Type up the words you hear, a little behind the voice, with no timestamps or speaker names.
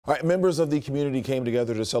All right, members of the community came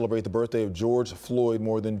together to celebrate the birthday of George Floyd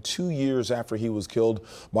more than 2 years after he was killed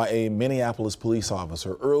by a Minneapolis police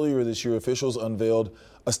officer. Earlier this year, officials unveiled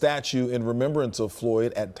a statue in remembrance of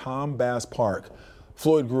Floyd at Tom Bass Park.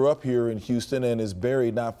 Floyd grew up here in Houston and is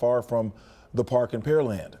buried not far from the park in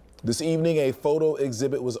Pearland. This evening, a photo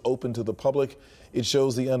exhibit was open to the public. It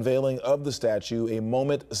shows the unveiling of the statue, a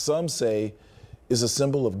moment some say is a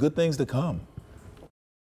symbol of good things to come.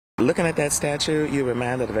 Looking at that statue, you're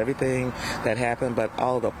reminded of everything that happened, but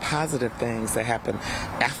all the positive things that happened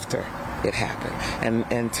after it happened.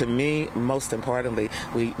 And to me, most importantly,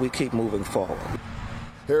 we keep moving forward.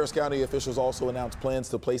 Harris County officials also announced plans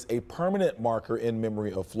to place a permanent marker in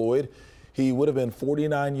memory of Floyd. He would have been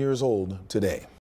 49 years old today.